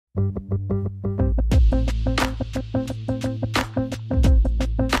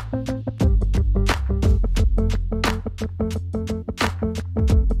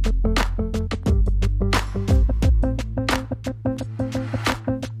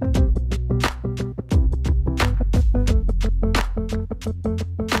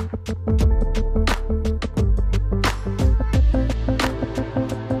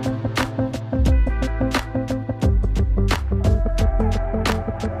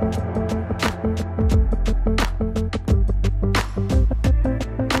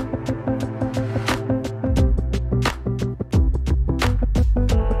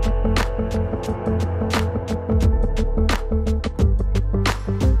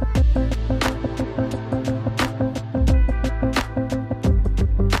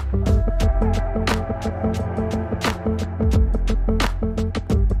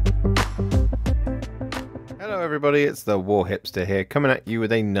Everybody, it's the Warhipster here, coming at you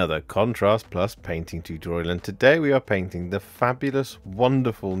with another Contrast Plus painting tutorial, and today we are painting the fabulous,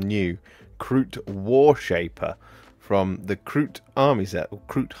 wonderful new Kroot War Shaper from the Kroot Army set, or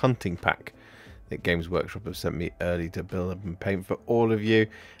Kroot Hunting Pack, that Games Workshop have sent me early to build up and paint for all of you,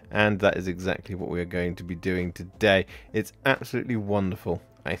 and that is exactly what we are going to be doing today. It's absolutely wonderful.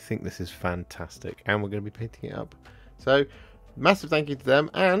 I think this is fantastic, and we're going to be painting it up. So, massive thank you to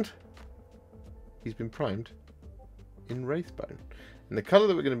them, and he's been primed in Wraithbone. And the colour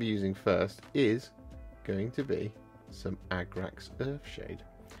that we're going to be using first is going to be some Agrax Earthshade.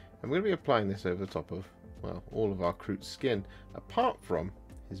 And we're going to be applying this over the top of, well, all of our Kroot's skin, apart from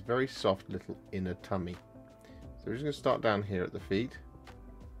his very soft little inner tummy. So we're just going to start down here at the feet.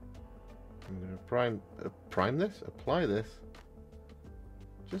 I'm going to apply this,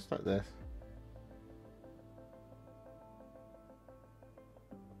 just like this.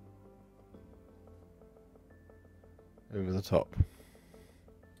 Over the top.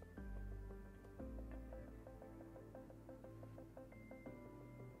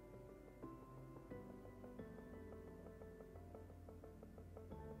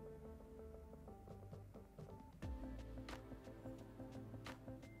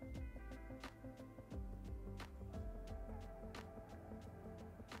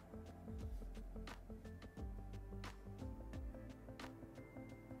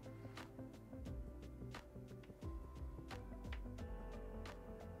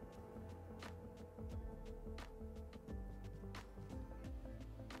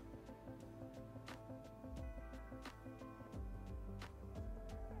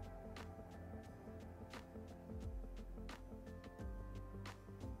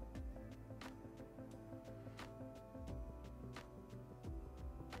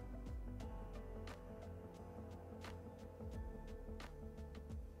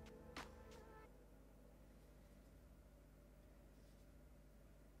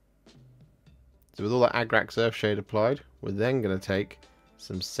 So with all that Agrax Earthshade applied, we're then going to take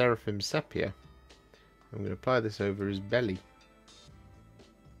some Seraphim Sepia. I'm going to apply this over his belly.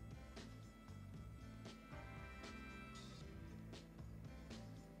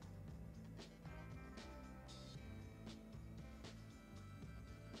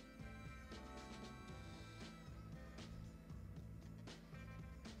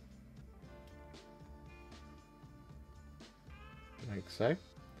 Like so.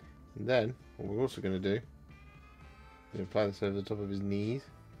 And then, what we're also going to do, we're going to apply this over the top of his knees.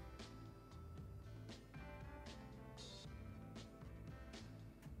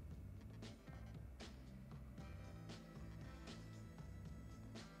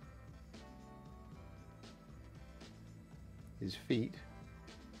 His feet.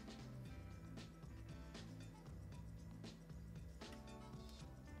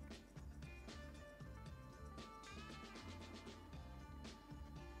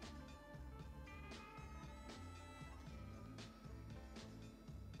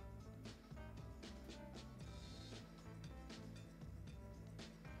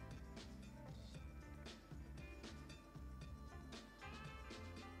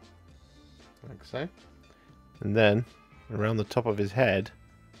 Like so. And then around the top of his head,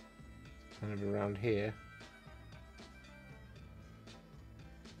 kind of around here,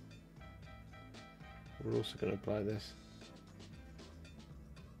 we're also going to apply this.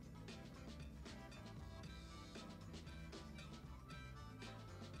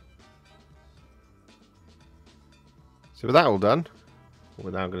 So with that all done, what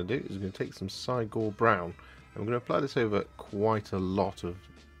we're now going to do is we're going to take some Cygor Brown, and we're going to apply this over quite a lot of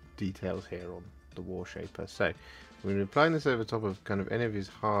details here on the War Shaper. So we're going to be applying this over top of kind of any of his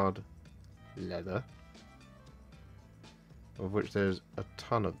hard leather, of which there's a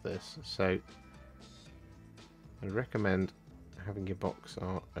ton of this. So I recommend having your box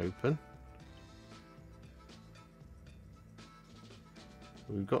art open.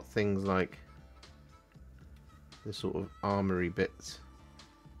 We've got things like the sort of armory bits.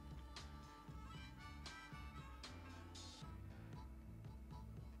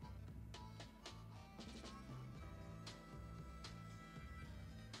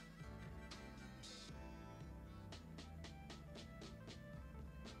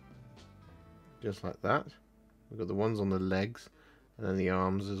 Just like that. We've got the ones on the legs and then the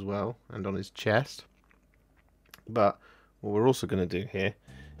arms as well, and on his chest. But what we're also going to do here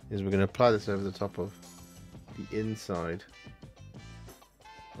is we're going to apply this over the top of the inside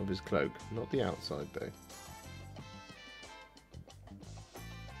of his cloak, not the outside though.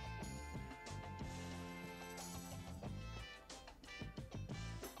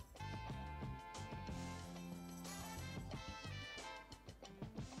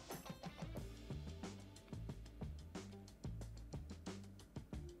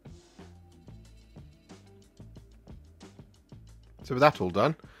 So with that all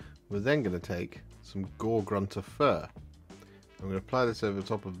done, we're then going to take some Gore-Grunta Fur. I'm going to apply this over the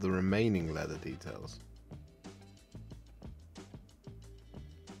top of the remaining leather details.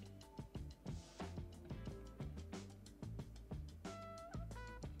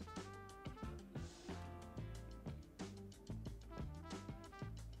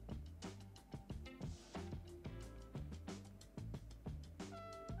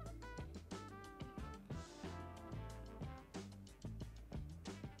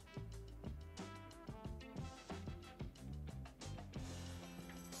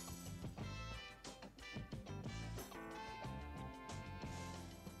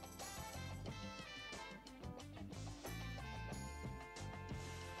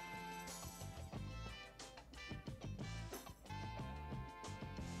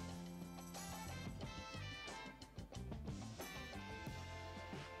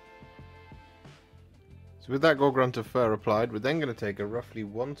 So with that Gore-Grunta Fur applied, we're then going to take a roughly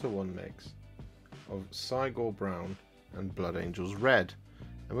 1-to-1 mix of Cygor Brown and Blood Angels Red,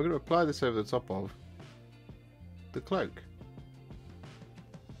 and we're going to apply this over the top of the cloak.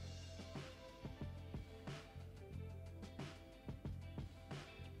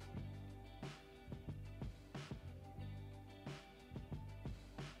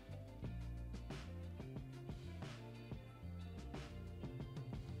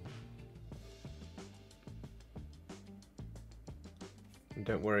 And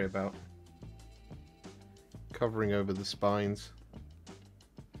don't worry about covering over the spines.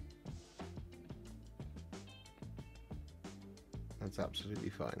 That's absolutely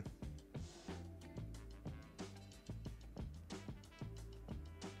fine.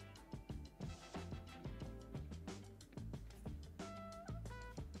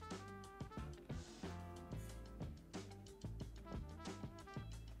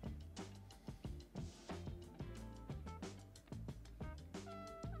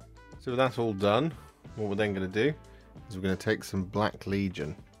 So that's all done. What we're then going to do is we're going to take some Black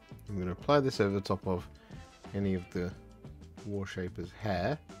Legion. I'm going to apply this over the top of any of the War Shaper's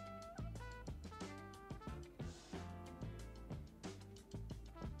hair.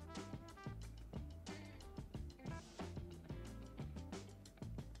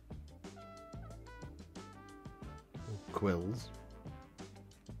 Or quills,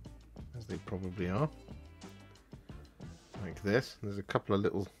 as they probably are. Like this. There's a couple of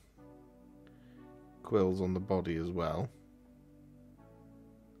little quills on the body as well.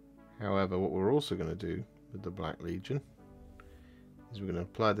 However, what we're also going to do with the Black Legion is we're going to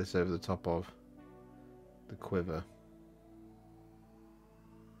apply this over the top of the quiver.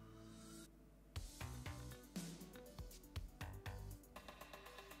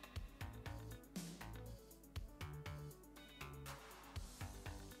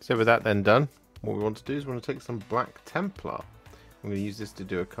 So with that then done, what we want to do is we want to take some Black Templar. I'm going to use this to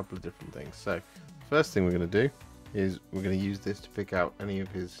do a couple of different things. So first thing we're going to do is we're going to use this to pick out any of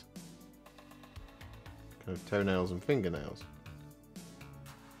his kind of toenails and fingernails.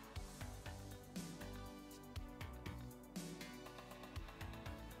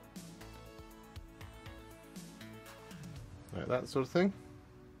 Like that sort of thing.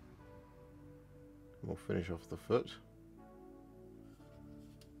 We'll finish off the foot.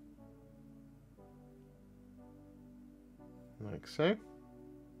 Like so.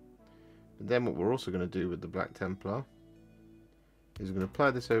 But then what we're also going to do with the Black Templar is we're going to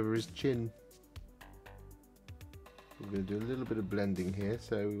apply this over his chin. We're going to do a little bit of blending here,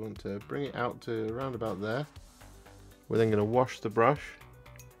 so we want to bring it out to around about there. We're then going to wash the brush,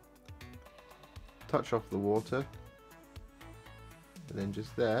 touch off the water, and then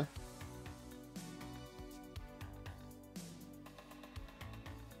just there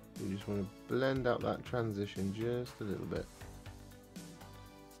You just want to blend out that transition just a little bit.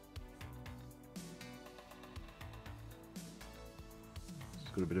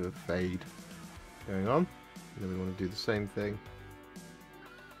 It's got a bit of a fade going on. And then we want to do the same thing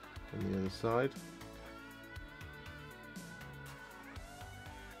on the other side.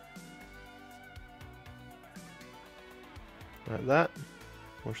 Like that.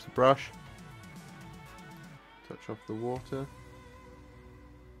 Wash the brush. Touch off the water.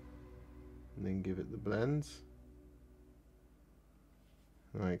 And then give it the blends.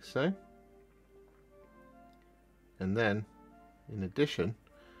 Like so. And then, in addition,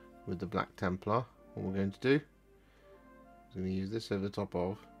 with the Black Templar, what we're going to do is going to use this over the top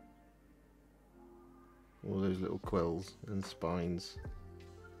of all those little quills and spines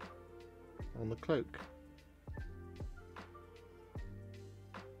on the cloak.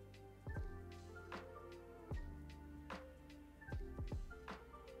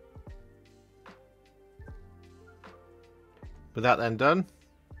 With that then done,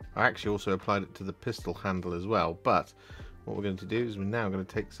 I actually also applied it to the pistol handle as well, but what we're going to do is we're now going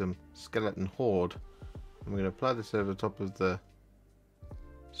to take some skeleton Horde and we're going to apply this over the top of the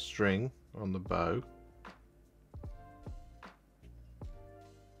string on the bow.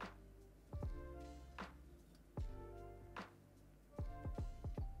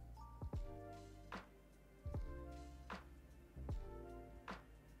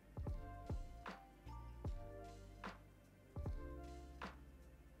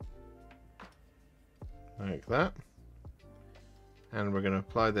 Like that, and we're going to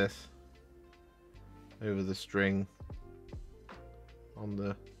apply this over the string on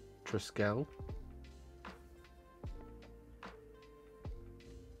the Triskel.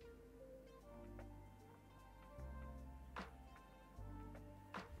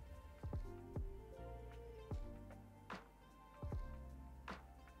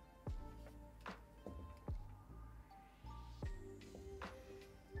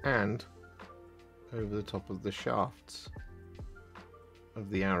 And over the top of the shafts of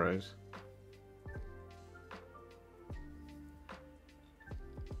the arrows.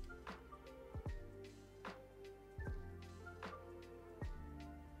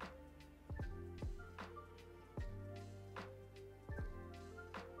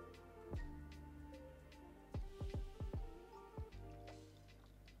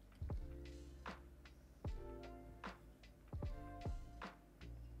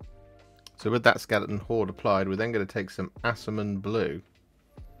 So with that skeleton Horde applied, we're then going to take some Asurmen Blue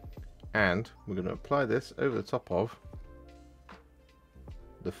and we're going to apply this over the top of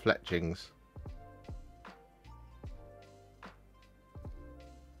the fletchings.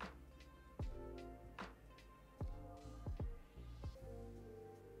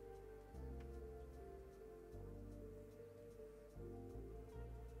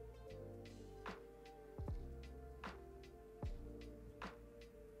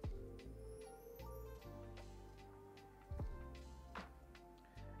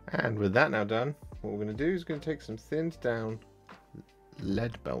 And with that now done, what we're going to do is going to take some thinned down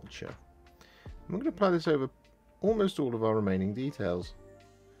Leadbelcher. And we're going to apply this over almost all of our remaining details.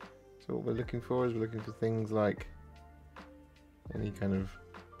 So what we're looking for is we're looking for things like any kind of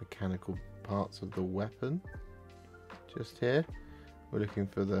mechanical parts of the weapon. Just here, we're looking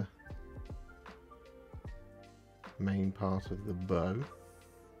for the main part of the bow,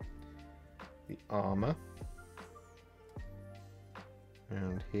 the armor.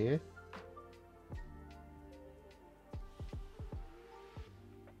 Around here,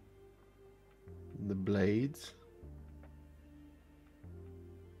 the blades,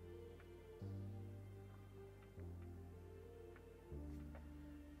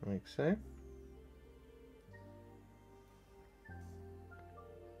 like so.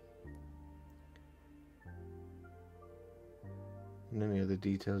 And any other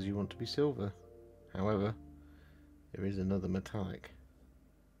details you want to be silver. However, there is another metallic.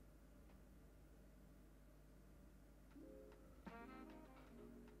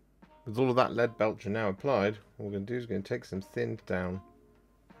 With all of that Leadbelcher now applied, what we're going to do is we're going to take some thinned down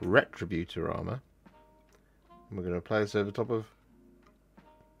Retributor Armour and we're going to apply this over top of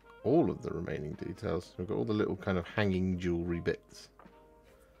all of the remaining details. We've got all the little kind of hanging jewellery bits,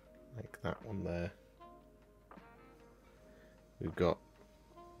 like that one there. We've got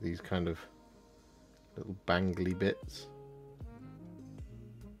these kind of little bangly bits.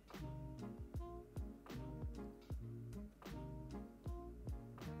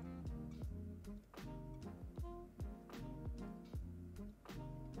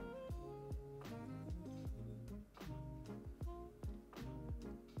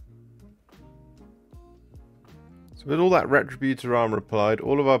 So with all that Retributor Armour applied,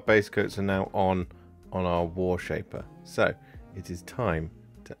 all of our base coats are now on our War Shaper. So it is time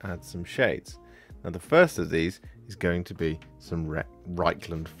to add some shades. Now the first of these is going to be some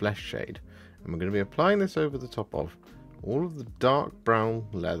Reikland Fleshshade. And we're going to be applying this over the top of all of the dark brown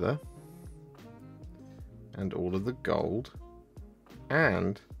leather and all of the gold.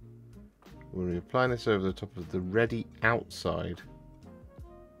 And we'll be applying this over the top of the reddy outside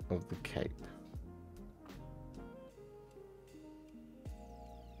of the cape.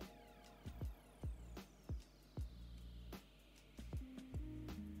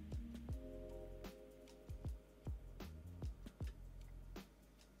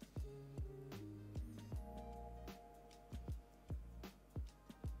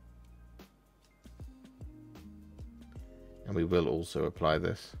 And we will also apply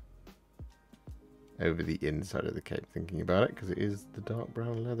this over the inside of the cape, thinking about it, because it is the dark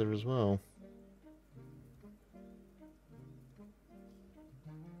brown leather as well.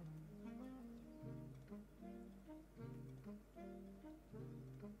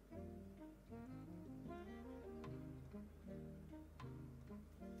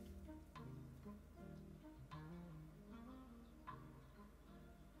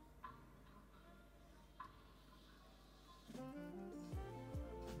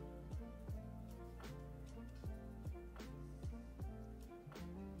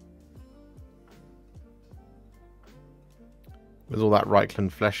 With all that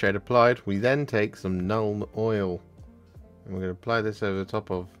Reikland Fleshshade applied, we then take some Nuln Oil and we're going to apply this over the top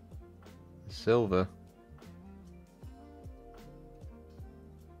of the silver.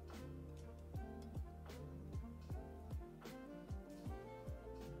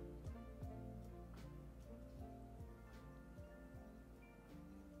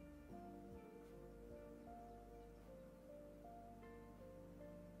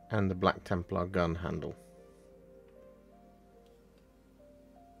 And the black Templar gun handle.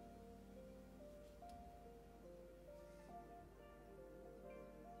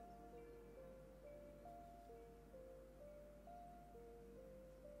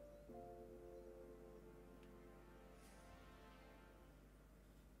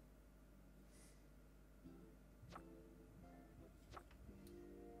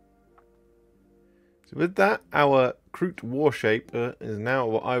 So with that, our Kroot War Shaper is now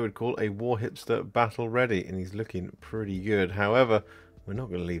what I would call a Warhipster battle ready, and he's looking pretty good. However, we're not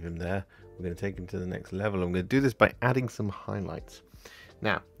going to leave him there. We're going to take him to the next level. I'm going to do this by adding some highlights.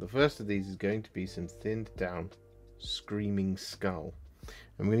 Now, the first of these is going to be some thinned down Screaming Skull.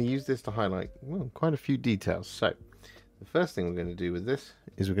 I'm going to use this to highlight, well, quite a few details. So, the first thing we're going to do with this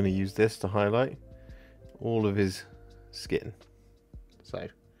is we're going to use this to highlight all of his skin. So,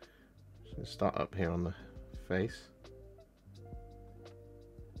 start up here on the face.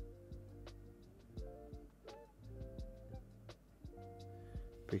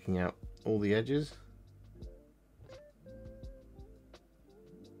 Picking out all the edges.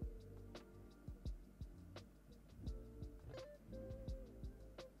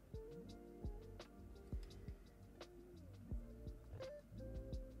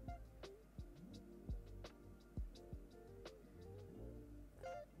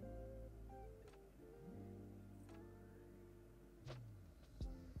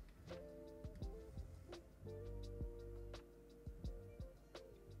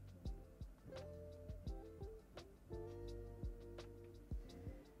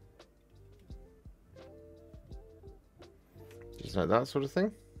 Just like that sort of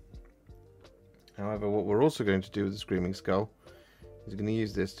thing. However, what we're also going to do with the Screaming Skull is going to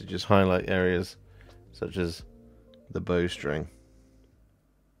use this to just highlight areas such as the bowstring.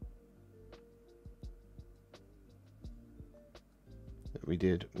 That we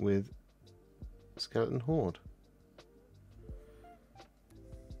did with Skeleton Horde.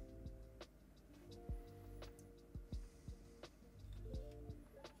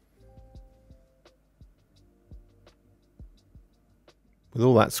 With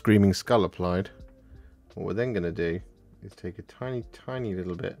all that Screaming Skull applied, what we're then going to do is take a tiny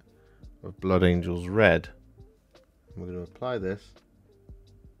little bit of Blood Angel's Red, and we're going to apply this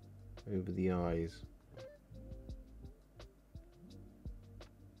over the eyes.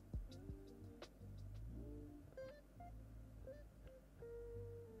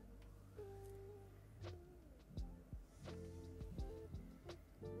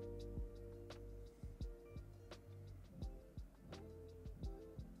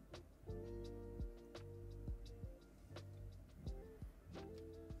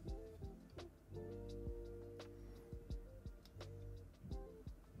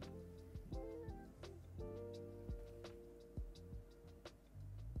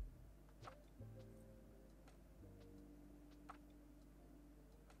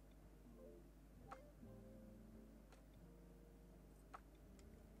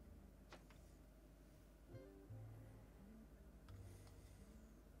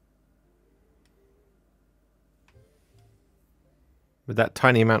 With that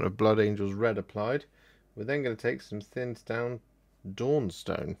tiny amount of Blood Angel's Red applied, we're then going to take some thinned down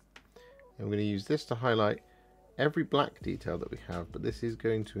Dawnstone. And we're going to use this to highlight every black detail that we have, but this is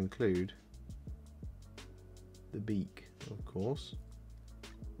going to include the beak, of course.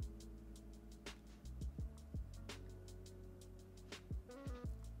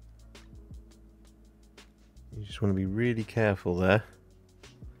 You just want to be really careful there.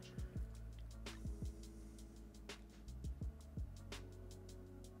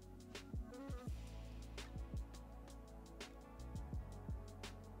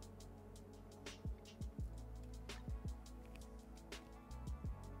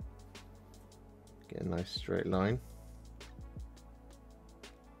 Get a nice straight line.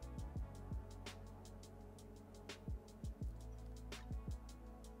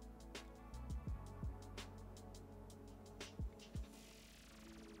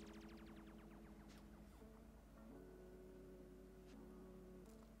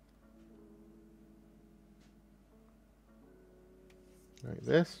 Like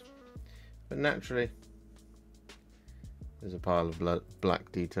this, but naturally there's a pile of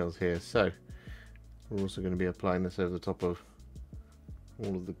black details here, so we're also going to be applying this over the top of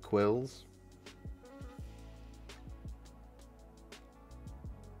all of the quills.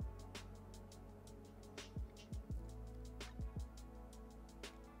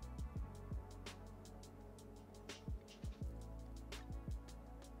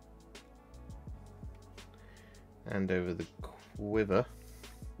 And over the quiver,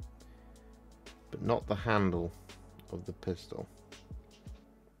 but not the handle of the pistol.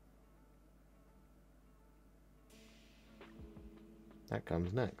 That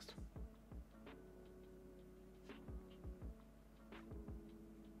comes next.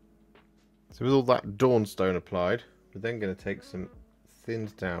 So with all that Dawnstone applied, we're then going to take some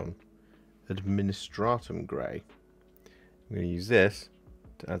thinned down Administratum Grey. I'm going to use this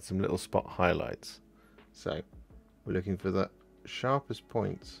to add some little spot highlights. So we're looking for the sharpest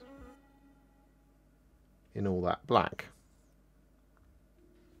points in all that black.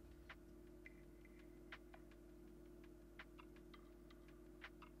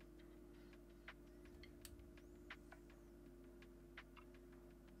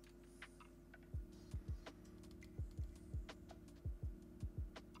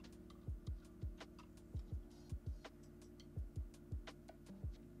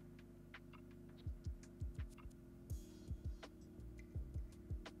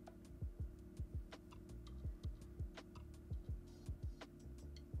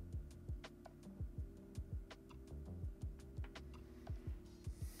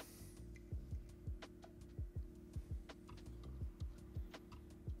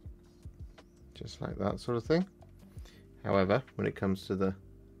 Just like that sort of thing. However, when it comes to the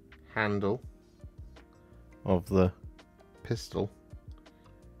handle of the pistol,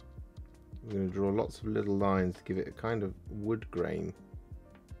 we're going to draw lots of little lines to give it a kind of wood grain.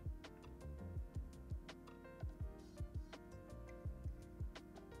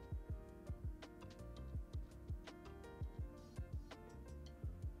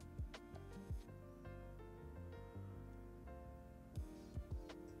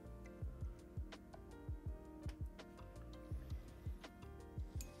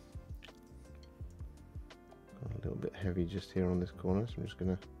 A little bit heavy just here on this corner, so I'm just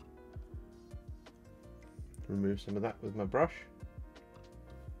going to remove some of that with my brush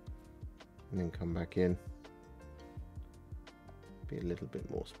and then come back in, be a little bit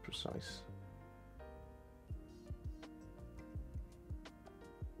more precise.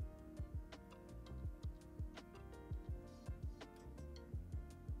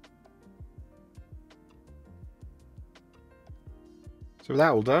 So with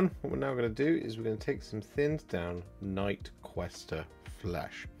that all done, what we're now going to do is we're going to take some thinned down Night Quester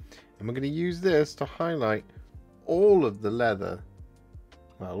flesh, and we're going to use this to highlight all of the leather,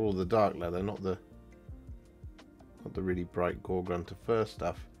 well, all of the dark leather, not the really bright Gore-Grunta Fur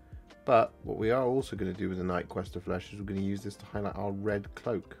stuff. But what we are also going to do with the Night Quester flesh is we're going to use this to highlight our red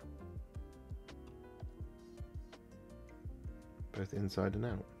cloak, both inside and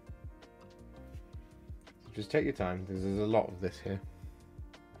out. So just take your time, because there's a lot of this here.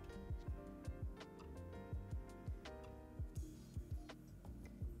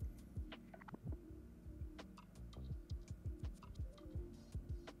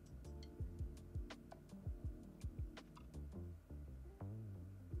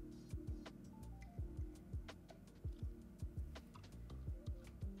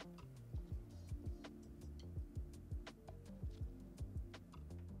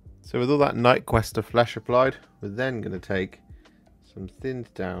 So with all that Night Quester flesh applied, we're then going to take some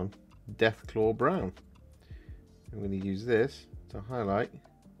thinned down Deathclaw Brown. I'm going to use this to highlight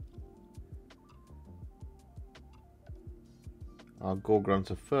our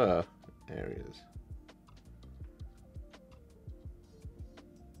Gore-Grunta Fur areas.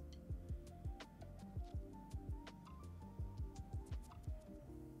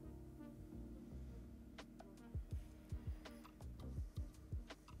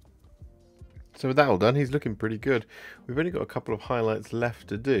 So with that all done, he's looking pretty good. We've only got a couple of highlights left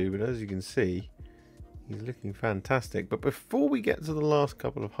to do, but as you can see, he's looking fantastic. But before we get to the last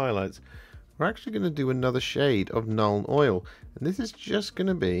couple of highlights, we're actually going to do another shade of Nuln Oil. And this is just going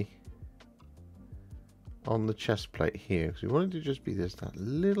to be on the chest plate here, because we want it to just be just that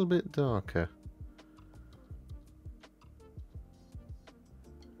little bit darker.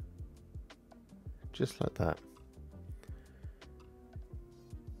 Just like that.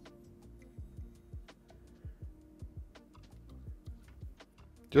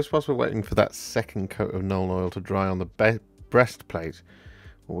 Just whilst we're waiting for that second coat of Nuln Oil to dry on the breastplate,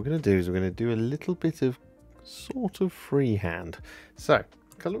 what we're going to do is we're going to do a little bit of sort of freehand. So,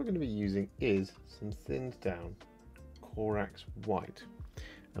 the colour we're going to be using is some thinned down Corax White.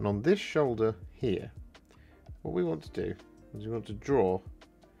 And on this shoulder here, what we want to do is we want to draw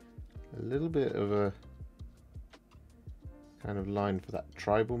a little bit of a kind of line for that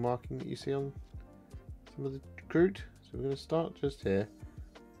tribal marking that you see on some of the Kroot. So we're going to start just here,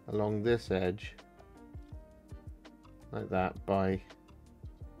 along this edge, like that, by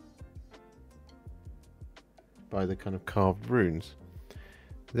the kind of carved runes.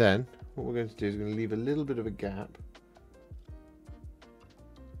 Then what we're going to do is we're going to leave a little bit of a gap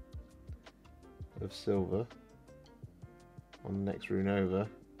of silver on the next rune over,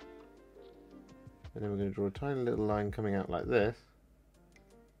 and then we're going to draw a tiny little line coming out like this,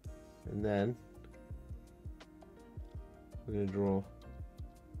 and then we're going to draw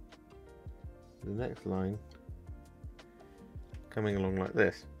the next line coming along like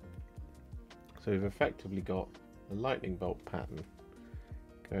this. So we've effectively got a lightning bolt pattern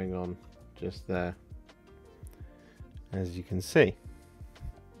going on just there, as you can see.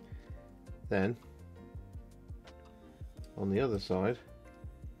 Then on the other side,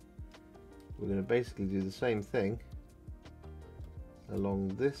 we're going to basically do the same thing along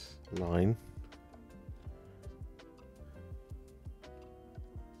this line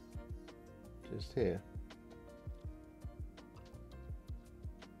just here.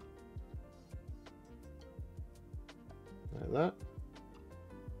 Like that.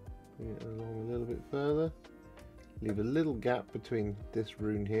 Bring it along a little bit further. Leave a little gap between this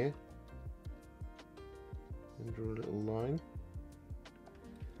rune here. And draw a little line.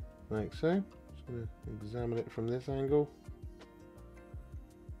 Like so. Just going to examine it from this angle.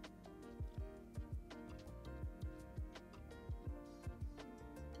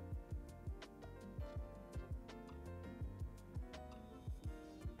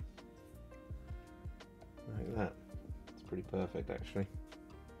 Like that. It's pretty perfect actually.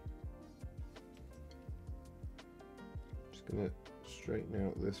 Just going to straighten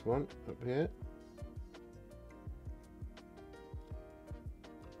out this one up here.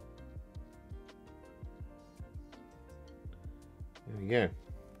 There we go.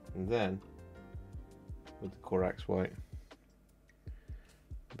 And then with the Corax White,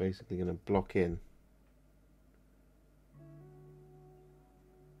 I'm basically going to block in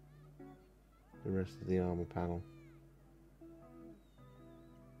the rest of the armor panel.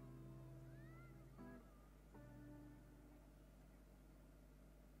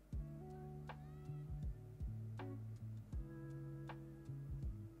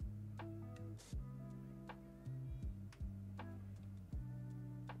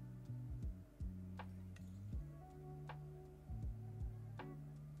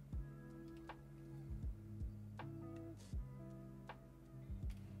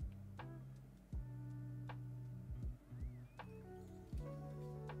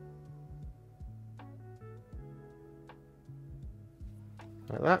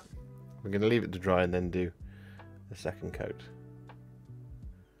 Like that. We're going to leave it to dry and then do the second coat.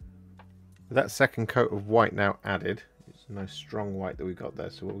 With that second coat of white now added, it's a nice strong white that we got there.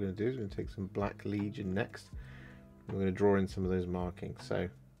 So what we're going to do is we're going to take some Black Legion next. We're going to draw in some of those markings. So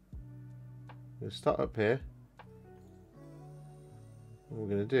we'll start up here. What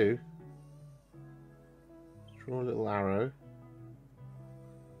we're going to do is draw a little arrow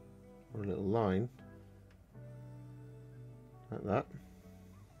or a little line like that.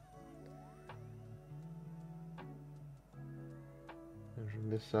 And from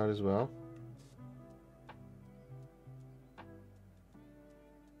this side as well.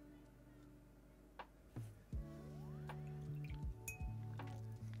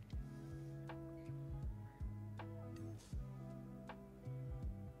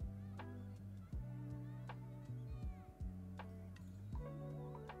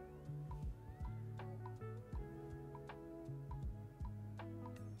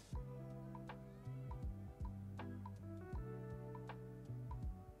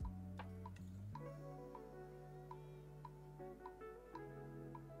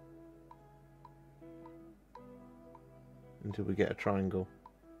 until we get a triangle.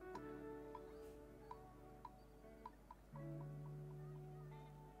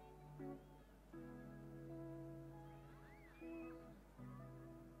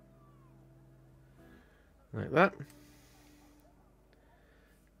 Like that.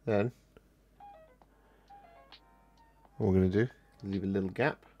 Then what we're going to do is leave a little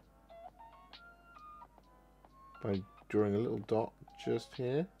gap by drawing a little dot just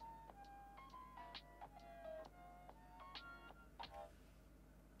here.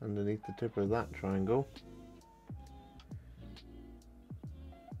 Underneath the tip of that triangle.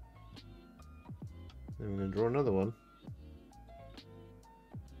 Then we're going to draw another one.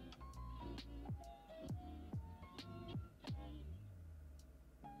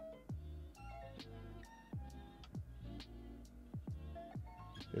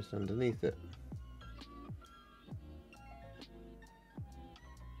 Just underneath it.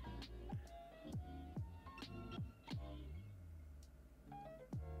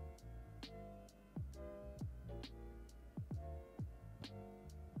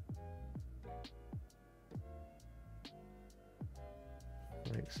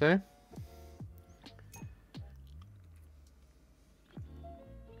 Like so.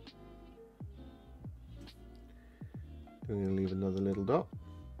 I'm going to leave another little dot.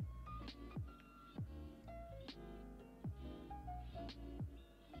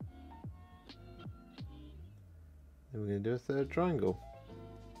 Then we're going to do a third triangle.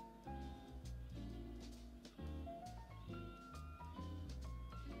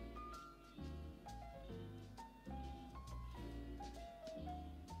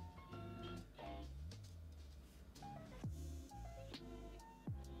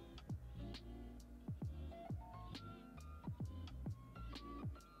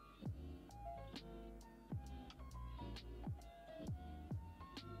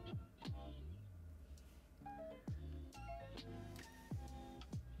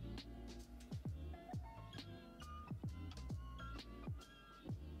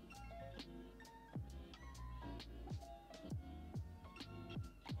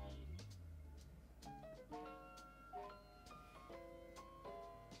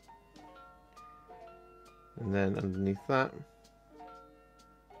 And then underneath that,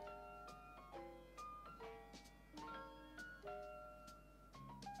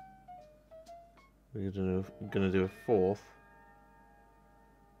 we're going to do a fourth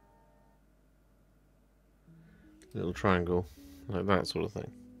little triangle, like that sort of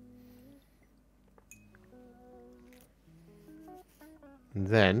thing. And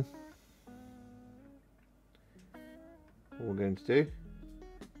then what we're going to do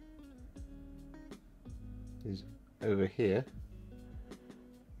is over here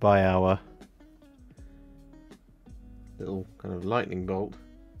by our little kind of lightning bolt,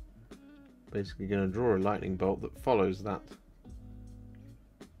 basically going to draw a lightning bolt that follows that.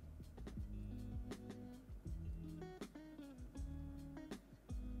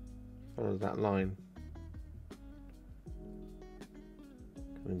 Follows that line.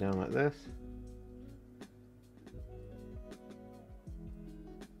 Coming down like this.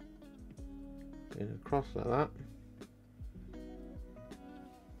 Going across like that.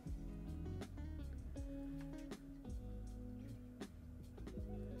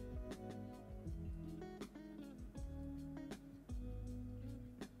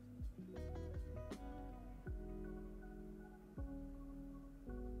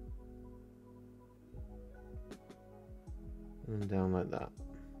 And down like that.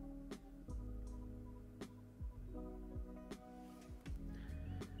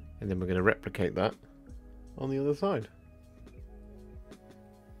 And then we're going to replicate that on the other side.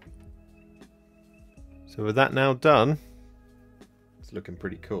 So with that now done, it's looking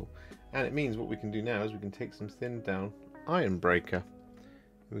pretty cool. And it means what we can do now is we can take some thinned down iron breaker.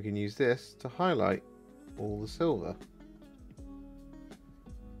 And we can use this to highlight all the silver.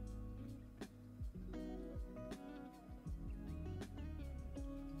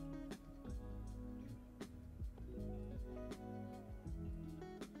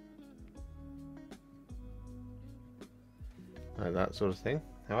 Like that sort of thing.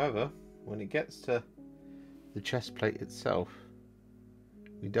 However, when it gets to the chest plate itself,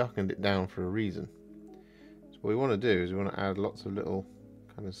 we darkened it down for a reason. So what we want to do is we want to add lots of little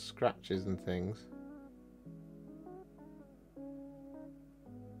kind of scratches and things.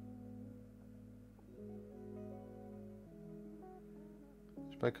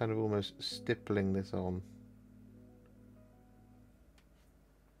 Just by kind of almost stippling this on.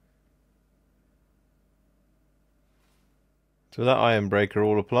 So with that iron breaker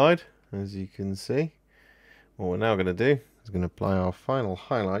all applied, as you can see, what we're now going to do is going to apply our final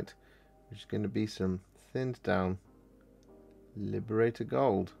highlight, which is going to be some thinned down Liberator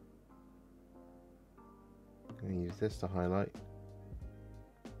Gold. I'm going to use this to highlight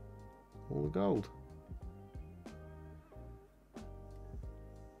all the gold.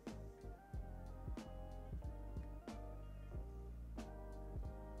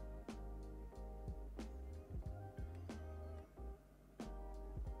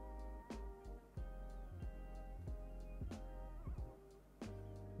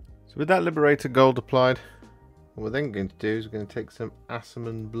 So with that Liberator Gold applied, what we're then going to do is we're going to take some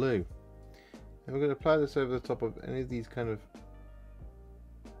Asurmen Blue. And we're going to apply this over the top of any of these kind of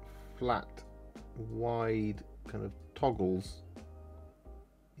flat, wide kind of toggles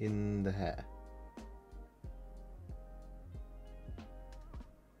in the hair.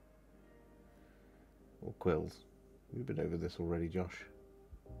 Or quills. We've been over this already, Josh.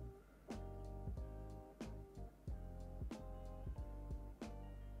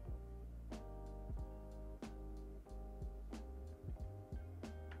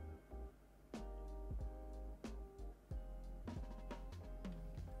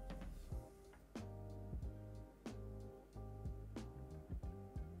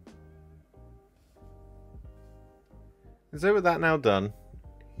 And so with that now done,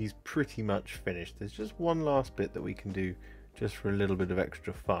 he's pretty much finished. There's just one last bit that we can do just for a little bit of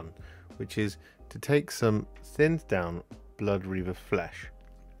extra fun, which is to take some thinned down Blood Reaver flesh.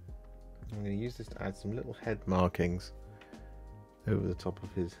 I'm going to use this to add some little head markings over the top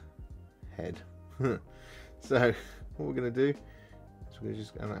of his head. So what we're going to do is we're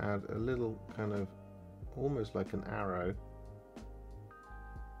just going to add a little kind of almost like an arrow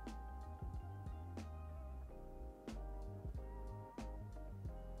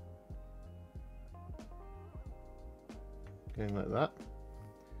going like that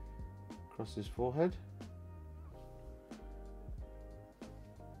across his forehead.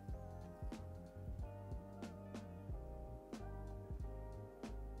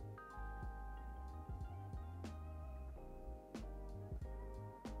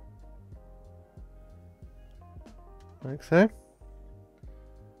 Like so.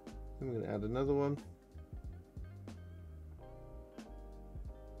 I'm going to add another one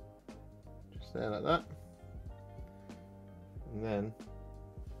just there like that. And then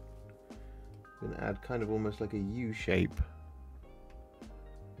I'm going to add kind of almost like a U shape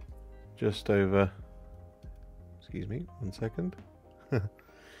just over, excuse me, 1 second,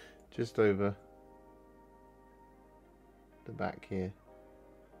 just over the back here.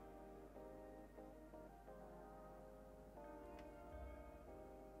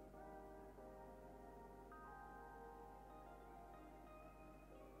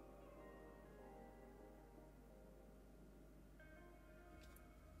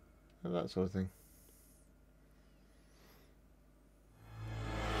 And that sort of thing.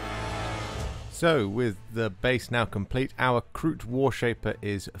 So with the base now complete, our Kroot War Shaper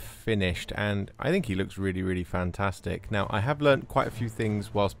is finished, and I think he looks really fantastic. Now I have learnt quite a few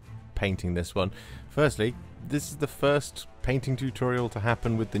things whilst painting this one. Firstly, this is the first painting tutorial to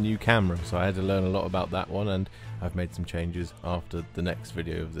happen with the new camera, so I had to learn a lot about that one, and I've made some changes after the next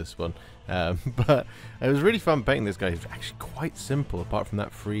video of this one. But it was really fun painting this guy. He's actually quite simple apart from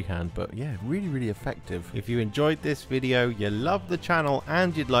that freehand, but yeah, really effective. If you enjoyed this video, you love the channel,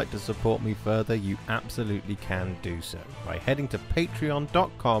 and you'd like to support me further, you absolutely can do so by heading to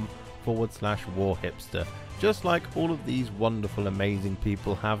patreon.com/Warhipster, just like all of these wonderful amazing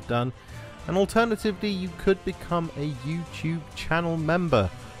people have done. And alternatively, you could become a YouTube channel member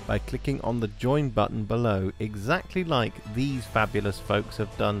by clicking on the join button below, exactly like these fabulous folks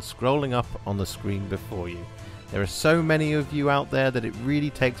have done, scrolling up on the screen before you. There are so many of you out there that it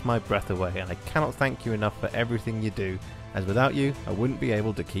really takes my breath away, and I cannot thank you enough for everything you do, as without you I wouldn't be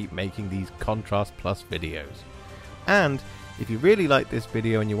able to keep making these Contrast Plus videos. And if you really like this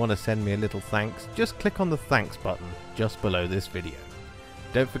video and you want to send me a little thanks, just click on the thanks button just below this video.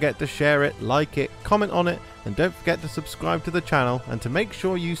 Don't forget to share it, like it, comment on it, and don't forget to subscribe to the channel, and to make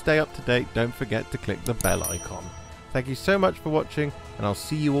sure you stay up to date, don't forget to click the bell icon. Thank you so much for watching, and I'll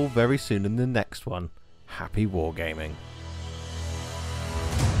see you all very soon in the next one. Happy wargaming.